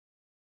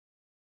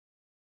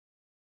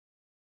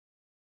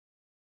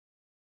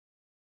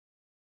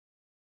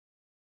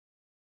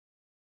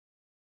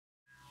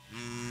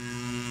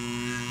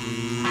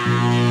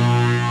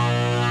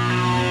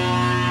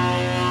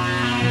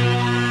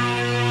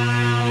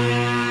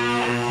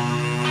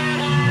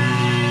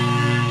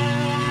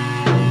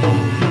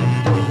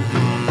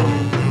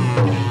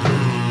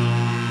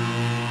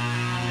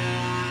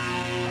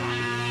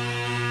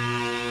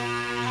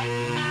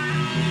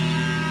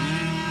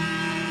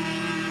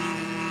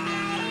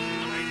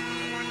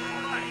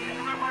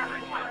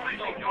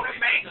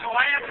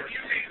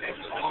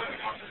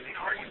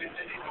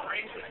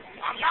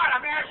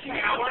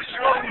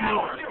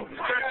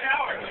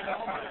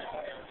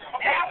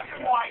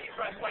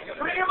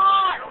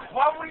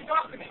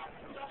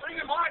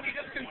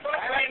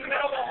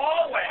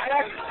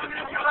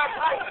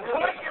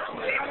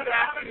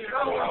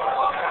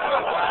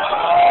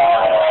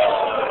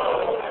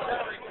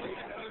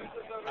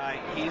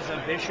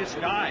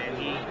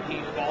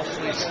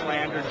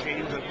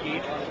James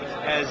O'Keefe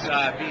as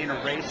being a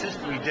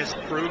racist. We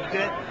disproved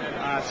it.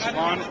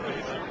 Salon.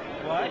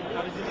 What?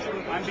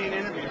 I'm being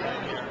interviewed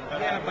right here.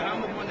 Yeah, but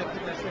I'm the one that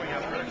put that story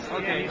out first.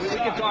 Okay, we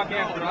can talk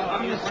after.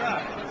 I'm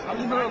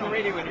in the middle of a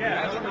radio interview.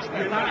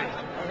 You're lying.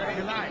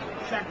 You're lying.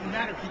 The fact of the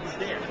matter, he was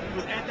there. He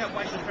was at that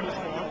white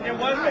supremacist forum. It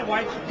wasn't a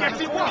white supremacist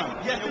Yes, it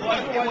was. Yes, it was.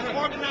 It was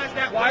organized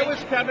that way. Why was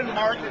Kevin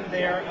Martin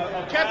there?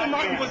 Kevin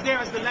Martin was there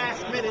as the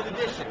last minute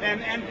edition.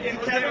 And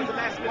Kevin was the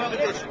last minute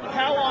edition.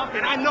 How often?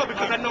 And I know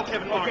because I know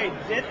Kevin Martin.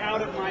 Okay, get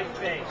out of my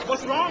face.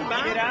 What's wrong,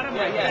 man? Get out of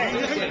my face.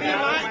 You hate being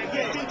lying? You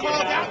hate being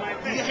called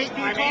out? Do you hate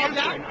being called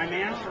out? I'm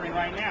answering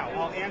right now.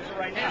 I'll answer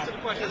right now. Answer the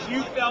question. Because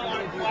you fell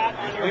flat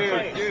on your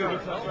face.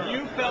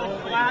 You fell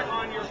flat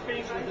on your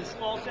face with this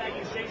false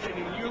accusation,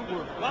 and you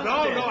were busted.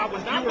 No, I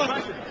was not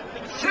busted.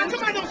 How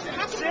come I don't?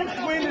 Since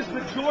when is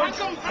the George?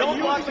 Don't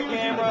block the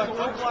camera.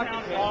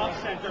 Georgetown Law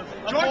Center.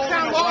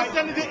 Georgetown Law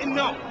Center didn't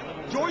know.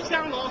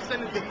 Georgetown Law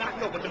Center did not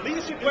know, but the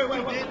leadership did,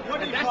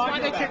 and that's why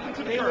they kicked him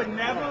to the curb.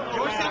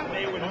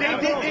 They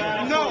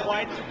didn't know.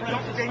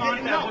 They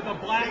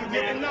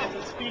didn't know.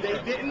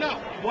 They didn't know.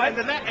 What?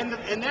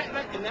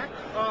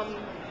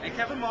 And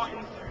Kevin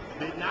Martin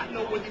did not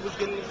know what he was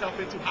getting himself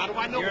into. How do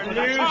I know? You're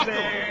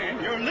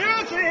losing. You're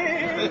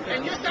losing.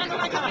 And you're sounding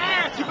like an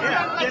ass. Get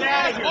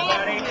out of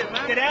here,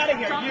 buddy. Get out of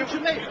here. You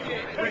made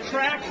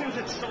retractions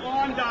at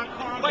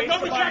salon.com. But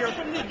no retractions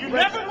from me. You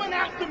never went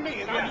after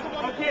me. And I was the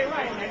one. Okay,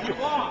 right. And you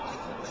lost.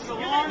 You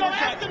didn't go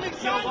after me,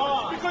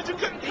 son. Because you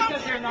couldn't come.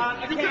 Because you're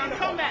not accountable. You couldn't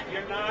come at me.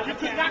 You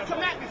could not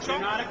come at me, son.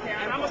 You're not accountable.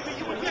 And I'm going to see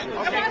you again.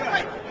 Okay, and by the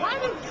way, why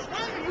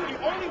are you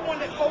the only one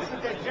that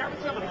posted that Jerry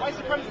Taylor, the white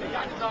supremacist,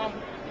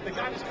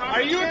 got his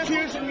Are you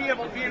accusing me of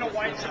being a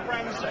white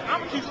supremacist?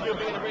 I'm accusing you of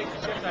being a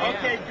racist. Yes, I am.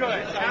 Okay,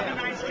 good. Have a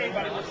nice day,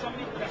 buddy. Will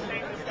somebody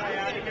take this guy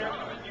out of here?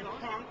 You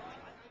punk.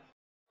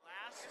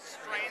 Last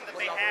strain that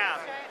they have.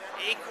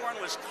 Acorn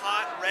was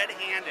caught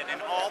red-handed,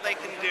 and all they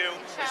can do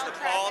is the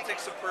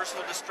politics of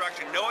personal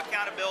destruction. No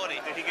accountability.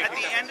 At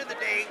the end of the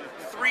day,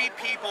 3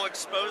 people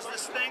expose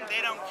this thing.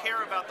 They don't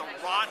care about the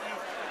rotten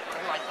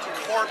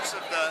corpse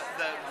of the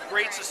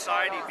great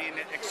society being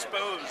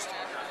exposed.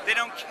 They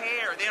don't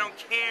care. They don't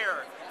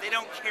care. They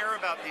don't care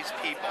about these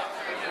people.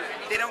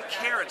 They don't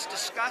care. It's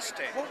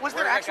disgusting. Well, was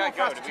there actual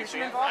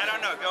prostitution involved? I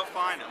don't know. Go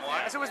find him.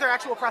 What? So was there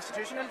actual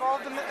prostitution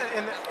involved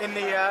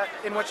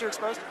in what you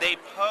exposed? They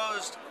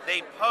posed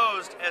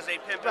as a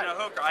pimp and a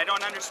hooker. I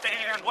don't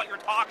understand what you're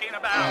talking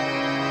about.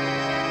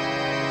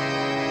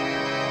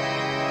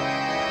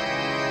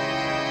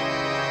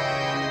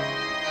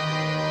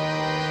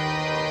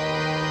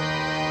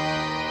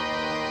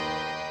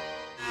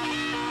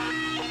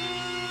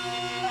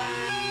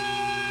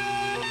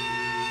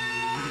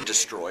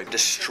 Destroy,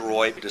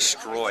 destroy,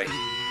 destroy.